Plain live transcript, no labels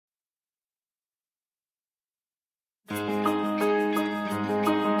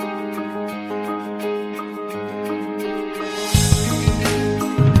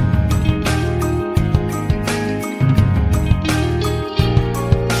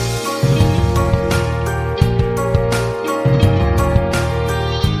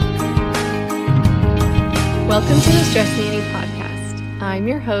Welcome to the Stress Nanny podcast. I'm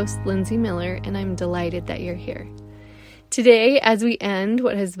your host, Lindsay Miller, and I'm delighted that you're here. Today, as we end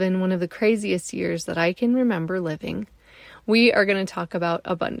what has been one of the craziest years that I can remember living, we are going to talk about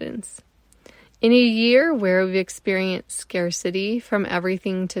abundance. In a year where we've experienced scarcity from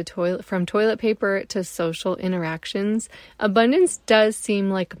everything from toilet paper to social interactions, abundance does seem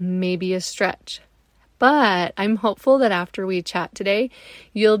like maybe a stretch. But I'm hopeful that after we chat today,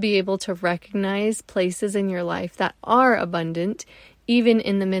 you'll be able to recognize places in your life that are abundant, even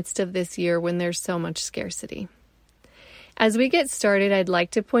in the midst of this year when there's so much scarcity. As we get started, I'd like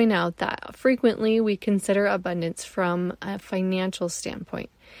to point out that frequently we consider abundance from a financial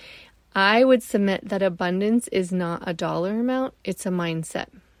standpoint. I would submit that abundance is not a dollar amount, it's a mindset.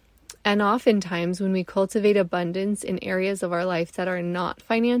 And oftentimes when we cultivate abundance in areas of our life that are not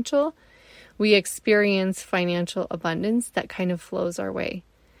financial, we experience financial abundance that kind of flows our way.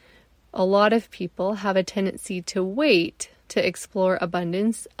 A lot of people have a tendency to wait to explore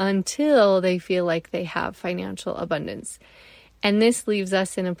abundance until they feel like they have financial abundance. And this leaves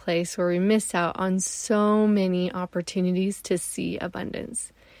us in a place where we miss out on so many opportunities to see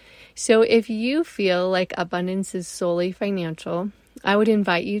abundance. So if you feel like abundance is solely financial, I would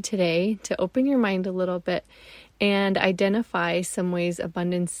invite you today to open your mind a little bit and identify some ways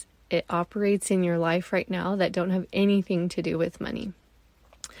abundance it operates in your life right now that don't have anything to do with money.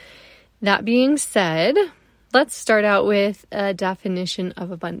 That being said, let's start out with a definition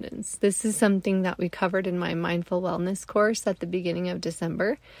of abundance. This is something that we covered in my mindful wellness course at the beginning of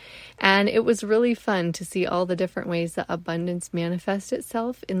December. And it was really fun to see all the different ways that abundance manifests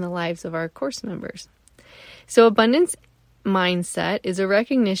itself in the lives of our course members. So abundance mindset is a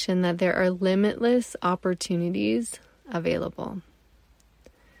recognition that there are limitless opportunities available.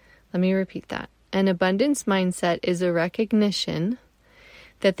 Let me repeat that. An abundance mindset is a recognition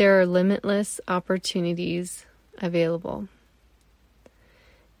that there are limitless opportunities available.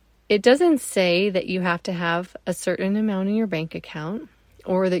 It doesn't say that you have to have a certain amount in your bank account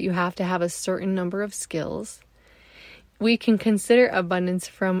or that you have to have a certain number of skills. We can consider abundance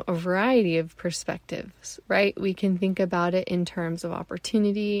from a variety of perspectives, right? We can think about it in terms of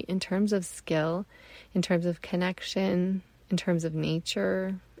opportunity, in terms of skill, in terms of connection, in terms of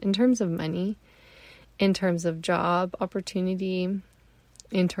nature, in terms of money, in terms of job opportunity,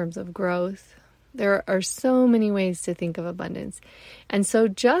 in terms of growth. There are so many ways to think of abundance. And so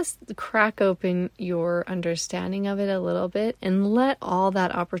just crack open your understanding of it a little bit and let all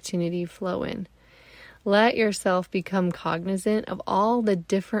that opportunity flow in. Let yourself become cognizant of all the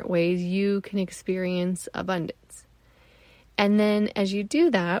different ways you can experience abundance. And then as you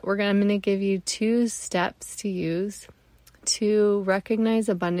do that, I'm going to give you 2 steps to use to recognize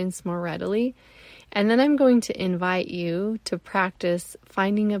abundance more readily. And then I'm going to invite you to practice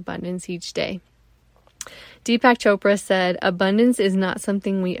finding abundance each day. Deepak Chopra said, abundance is not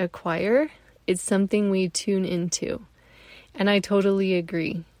something we acquire, it's something we tune into. And I totally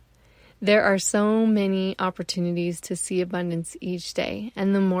agree. There are so many opportunities to see abundance each day.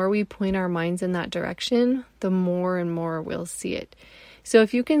 And the more we point our minds in that direction, the more and more we'll see it. So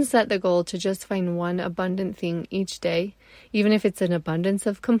if you can set the goal to just find one abundant thing each day, even if it's an abundance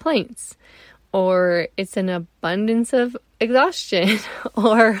of complaints, or it's an abundance of exhaustion,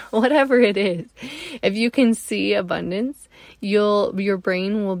 or whatever it is, if you can see abundance, your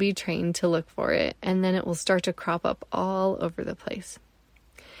brain will be trained to look for it, and then it will start to crop up all over the place.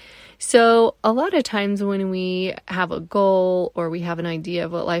 So a lot of times when we have a goal or we have an idea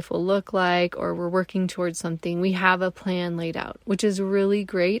of what life will look like or we're working towards something, we have a plan laid out, which is really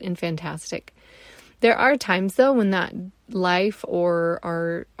great and fantastic. There are times though when that life or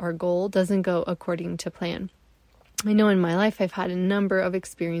our goal doesn't go according to plan. I know in my life I've had a number of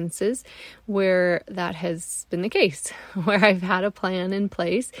experiences where that has been the case, where I've had a plan in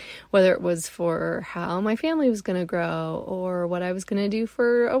place, whether it was for how my family was going to grow or what I was going to do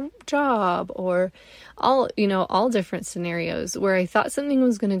for a job or all different scenarios where I thought something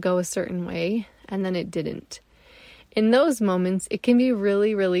was going to go a certain way and then it didn't. In those moments, it can be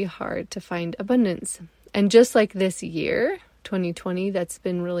really, really hard to find abundance. And just like this year, 2020, that's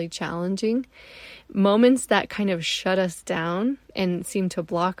been really challenging. Moments that kind of shut us down and seem to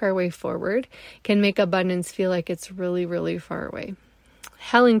block our way forward can make abundance feel like it's really, really far away.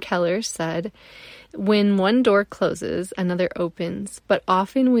 Helen Keller said, when one door closes, another opens, but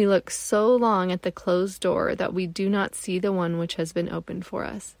often we look so long at the closed door that we do not see the one which has been opened for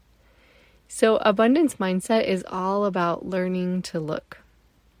us. So abundance mindset is all about learning to look.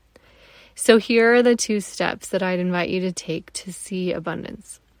 So here are the 2 steps that I'd invite you to take to see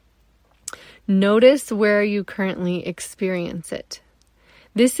abundance. Notice where you currently experience it.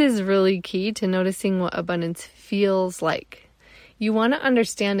 This is really key to noticing what abundance feels like. You want to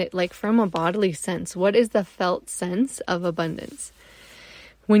understand it like from a bodily sense. What is the felt sense of abundance?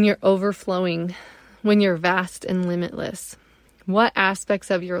 When you're overflowing, when you're vast and limitless, what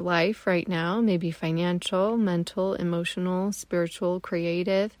aspects of your life right now, maybe financial, mental, emotional, spiritual,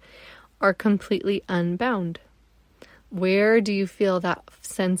 creative, are completely unbound? Where do you feel that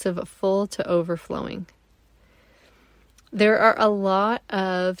sense of full to overflowing? There are a lot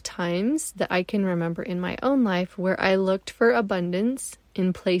of times that I can remember in my own life where I looked for abundance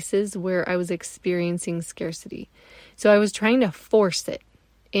in places where I was experiencing scarcity. So I was trying to force it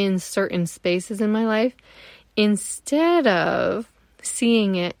in certain spaces in my life instead of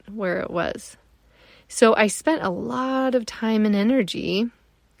seeing it where it was. So I spent a lot of time and energy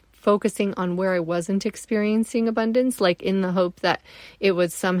focusing on where I wasn't experiencing abundance, like in the hope that it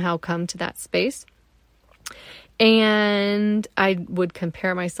would somehow come to that space. And I would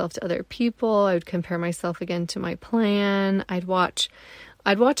compare myself to other people. I would compare myself again to my plan. I'd watch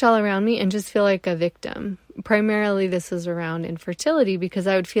all around me and just feel like a victim. Primarily, this was around infertility because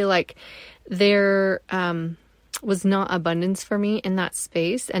I would feel like there was not abundance for me in that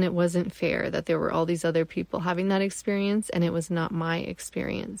space, and it wasn't fair that there were all these other people having that experience, and it was not my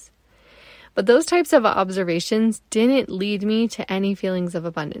experience. But those types of observations didn't lead me to any feelings of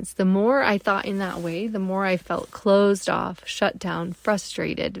abundance. The more I thought in that way, the more I felt closed off, shut down,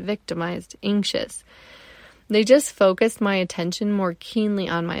 frustrated, victimized, anxious. They just focused my attention more keenly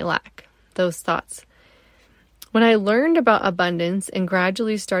on my lack, those thoughts. When I learned about abundance and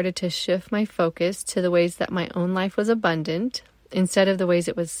gradually started to shift my focus to the ways that my own life was abundant, instead of the ways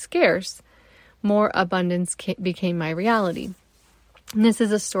it was scarce, more abundance became my reality. And this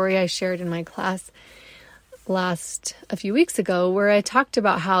is a story I shared in my class a few weeks ago, where I talked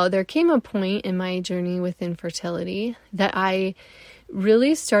about how there came a point in my journey with infertility that I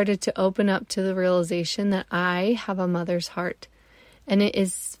really started to open up to the realization that I have a mother's heart, and it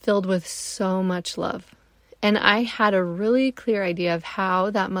is filled with so much love. And I had a really clear idea of how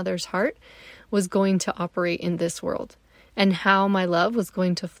that mother's heart was going to operate in this world, and how my love was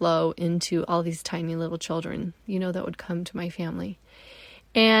going to flow into all these tiny little children, that would come to my family.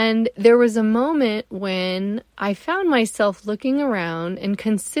 And there was a moment when I found myself looking around and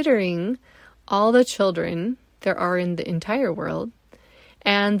considering all the children there are in the entire world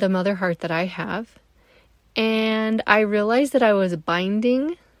and the mother heart that I have. And I realized that I was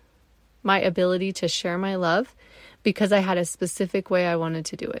binding my ability to share my love because I had a specific way I wanted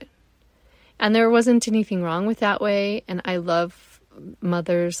to do it. And there wasn't anything wrong with that way. And I love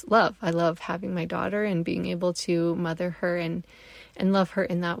mother's love. I love having my daughter and being able to mother her and love her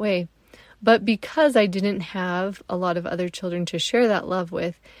in that way. But because I didn't have a lot of other children to share that love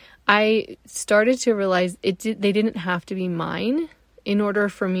with, I started to realize they didn't have to be mine in order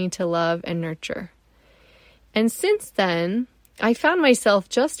for me to love and nurture. And since then, I found myself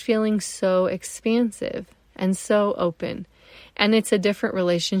just feeling so expansive and so open. And it's a different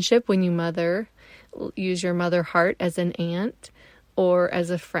relationship when you use your mother heart as an aunt or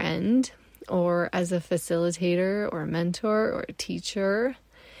as a friend or as a facilitator or a mentor or a teacher.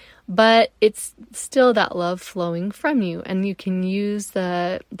 But it's still that love flowing from you, and you can use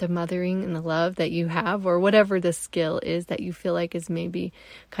the mothering and the love that you have, or whatever the skill is that you feel like is maybe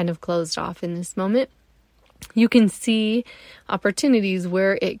kind of closed off in this moment. You can see opportunities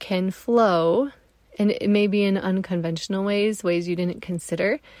where it can flow, and it may be in unconventional ways you didn't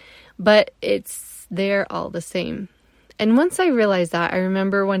consider, but it's there all the same. And once I realized that, I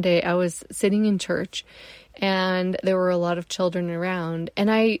remember one day I was sitting in church and there were a lot of children around, and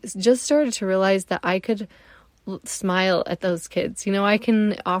I just started to realize that I could smile at those kids. I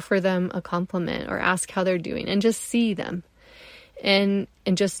can offer them a compliment or ask how they're doing and just see them and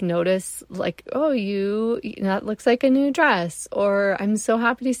just notice, like, oh, that looks like a new dress, or I'm so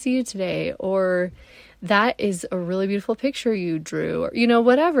happy to see you today, or that is a really beautiful picture you drew, or,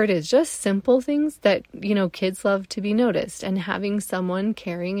 whatever it is, just simple things that, kids love to be noticed, and having someone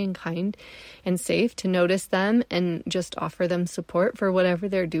caring and kind and safe to notice them and just offer them support for whatever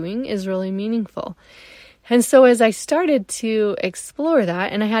they're doing is really meaningful. And so as I started to explore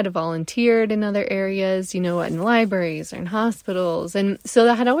that, and I had volunteered in other areas, in libraries or in hospitals, and so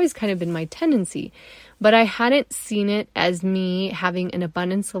that had always kind of been my tendency. But I hadn't seen it as me having an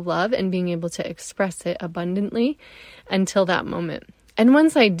abundance of love and being able to express it abundantly until that moment. And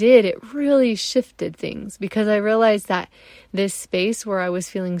once I did, it really shifted things, because I realized that this space where I was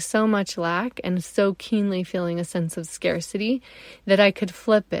feeling so much lack and so keenly feeling a sense of scarcity, that I could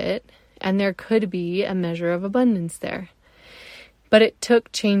flip it and there could be a measure of abundance there. But it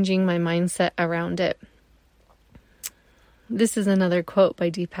took changing my mindset around it. This is another quote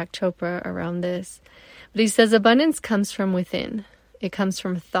by Deepak Chopra around this. But he says, abundance comes from within. It comes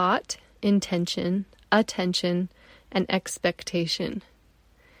from thought, intention, attention, and expectation.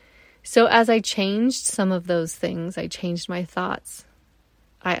 So as I changed some of those things, I changed my thoughts.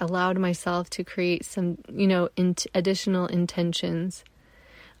 I allowed myself to create some, additional intentions.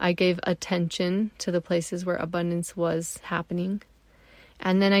 I gave attention to the places where abundance was happening.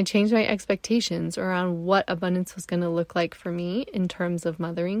 And then I changed my expectations around what abundance was going to look like for me in terms of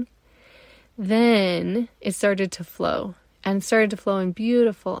mothering. Then it started to flow, and started to flow in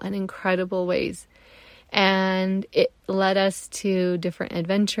beautiful and incredible ways. And it led us to different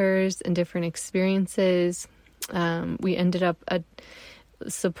adventures and different experiences. We ended up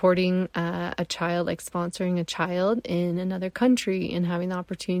supporting a child, like sponsoring a child in another country and having the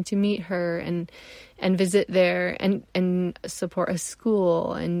opportunity to meet her and visit there and support a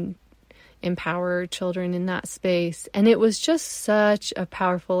school and empower children in that space. And it was just such a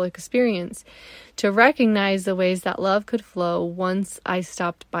powerful experience to recognize the ways that love could flow once I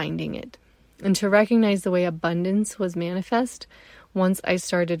stopped binding it, and to recognize the way abundance was manifest once I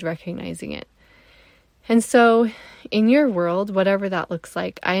started recognizing it. And so in your world, whatever that looks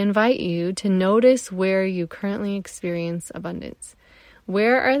like, I invite you to notice where you currently experience abundance.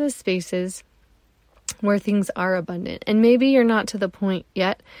 Where are the spaces where things are abundant? And maybe you're not to the point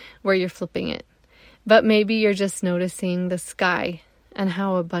yet where you're flipping it, but maybe you're just noticing the sky and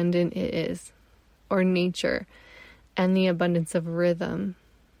how abundant it is, or nature and the abundance of rhythm.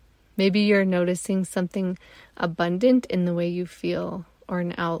 Maybe you're noticing something abundant in the way you feel, or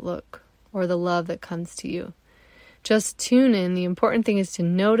an outlook, or the love that comes to you. Just tune in. The important thing is to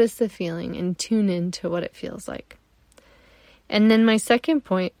notice the feeling and tune in to what it feels like. And then my second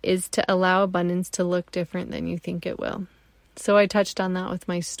point is to allow abundance to look different than you think it will. So I touched on that with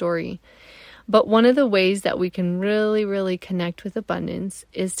my story. But one of the ways that we can really, really connect with abundance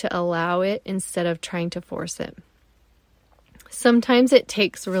is to allow it instead of trying to force it. Sometimes it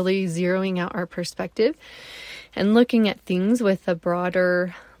takes really zeroing out our perspective and looking at things with a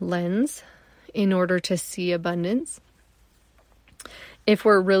broader lens in order to see abundance. If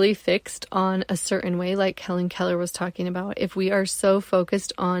we're really fixed on a certain way, like Helen Keller was talking about, if we are so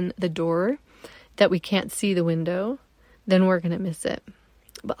focused on the door that we can't see the window, then we're going to miss it.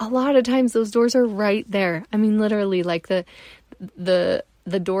 But a lot of times those doors are right there. I mean, literally, like the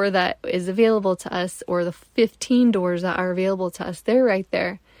door that is available to us, or the 15 doors that are available to us, they're right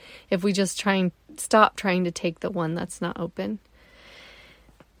there. If we just stop trying to take the one that's not open.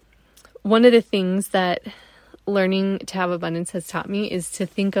 One of the things that learning to have abundance has taught me is to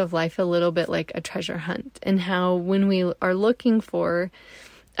think of life a little bit like a treasure hunt, and how when we are looking for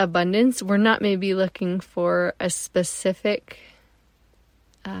abundance, we're not maybe looking for a specific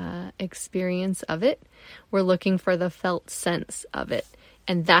experience of it. We're looking for the felt sense of it.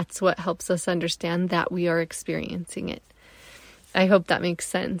 And that's what helps us understand that we are experiencing it. I hope that makes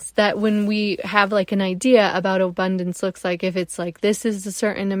sense. That when we have like an idea about abundance looks like, if it's like, this is a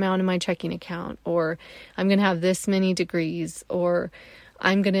certain amount in my checking account, or I'm going to have this many degrees, or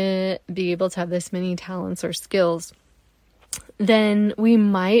I'm going to be able to have this many talents or skills, then we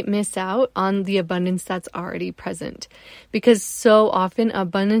might miss out on the abundance that's already present. Because so often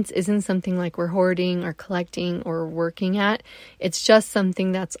abundance isn't something like we're hoarding or collecting or working at. It's just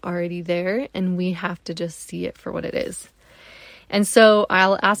something that's already there, and we have to just see it for what it is. And so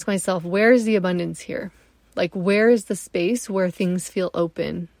I'll ask myself, where is the abundance here? Like, where is the space where things feel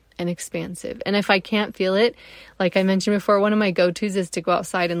open and expansive? And if I can't feel it, like I mentioned before, one of my go-tos is to go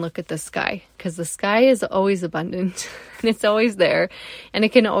outside and look at the sky, because the sky is always abundant and it's always there. And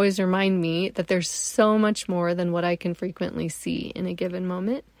it can always remind me that there's so much more than what I can frequently see in a given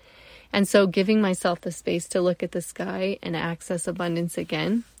moment. And so giving myself the space to look at the sky and access abundance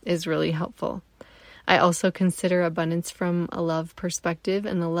again is really helpful. I also consider abundance from a love perspective,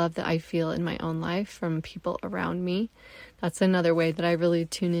 and the love that I feel in my own life from people around me. That's another way that I really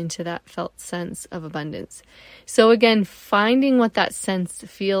tune into that felt sense of abundance. So again, finding what that sense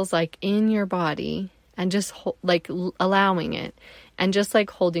feels like in your body, and just allowing it, and just like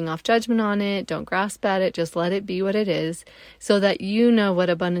holding off judgment on it. Don't grasp at it. Just let it be what it is, so that you know what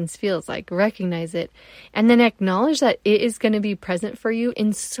abundance feels like. Recognize it, and then acknowledge that it is going to be present for you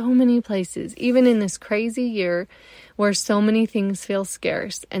in so many places, even in this crazy year where so many things feel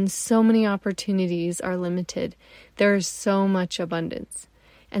scarce and so many opportunities are limited. There is so much abundance.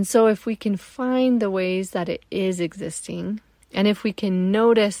 And so if we can find the ways that it is existing, and if we can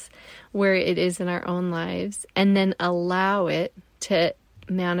notice where it is in our own lives, and then allow it to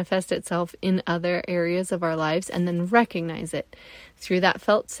manifest itself in other areas of our lives, and then recognize it through that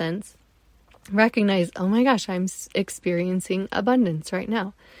felt sense, recognize, oh my gosh, I'm experiencing abundance right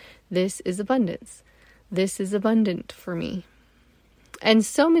now. This is abundance. This is abundant for me. And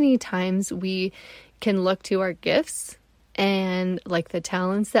so many times we can look to our gifts and like the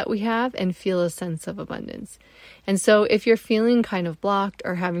talents that we have and feel a sense of abundance. And so if you're feeling kind of blocked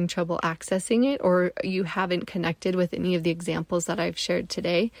or having trouble accessing it, or you haven't connected with any of the examples that I've shared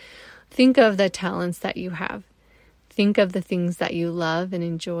today, think of the talents that you have. Think of the things that you love and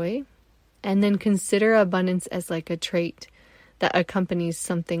enjoy, and then consider abundance as like a trait that accompanies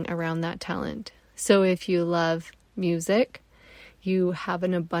something around that talent. So if you love music, you have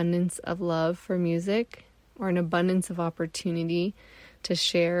an abundance of love for music, or an abundance of opportunity to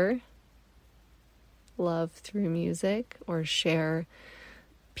share love through music, or share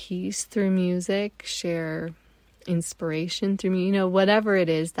peace through music, share inspiration through, whatever it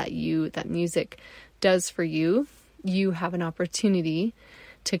is that music does for you, you have an opportunity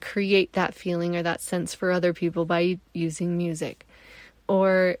to create that feeling or that sense for other people by using music.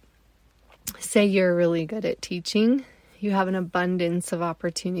 Or say you're really good at teaching, you have an abundance of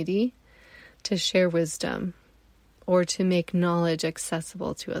opportunity to share wisdom or to make knowledge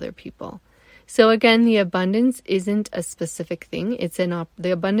accessible to other people. So again, the abundance isn't a specific thing.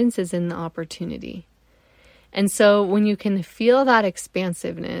 The abundance is in the opportunity. And so when you can feel that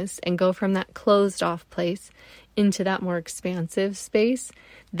expansiveness and go from that closed off place into that more expansive space,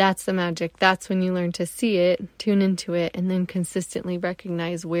 that's the magic. That's when you learn to see it, tune into it, and then consistently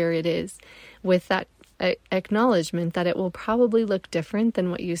recognize where it is, with that acknowledgement that it will probably look different than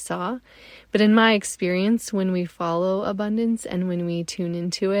what you saw. But in my experience, when we follow abundance and when we tune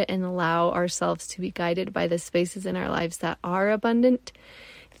into it and allow ourselves to be guided by the spaces in our lives that are abundant,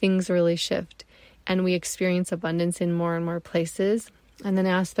 things really shift. And we experience abundance in more and more places. And then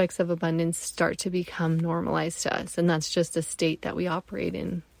aspects of abundance start to become normalized to us. And that's just a state that we operate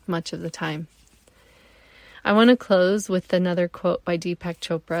in much of the time. I want to close with another quote by Deepak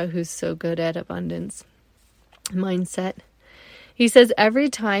Chopra, who's so good at abundance mindset. He says, "Every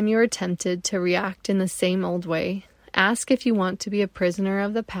time you are tempted to react in the same old way, ask if you want to be a prisoner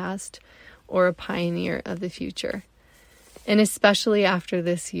of the past or a pioneer of the future." And especially after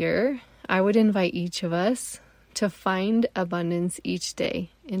this year, I would invite each of us to find abundance each day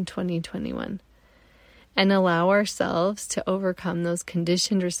in 2021 and allow ourselves to overcome those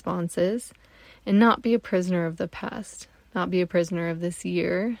conditioned responses and not be a prisoner of the past, not be a prisoner of this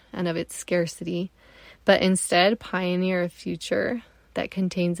year and of its scarcity, but instead pioneer a future that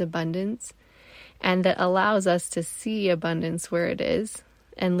contains abundance and that allows us to see abundance where it is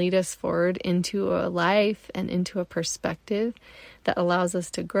and lead us forward into a life and into a perspective that allows us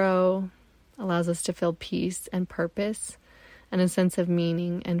to grow, allows us to feel peace and purpose and a sense of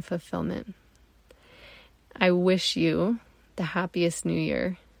meaning and fulfillment. I wish you the happiest new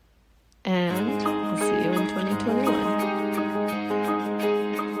year, and I'll see you in 2021.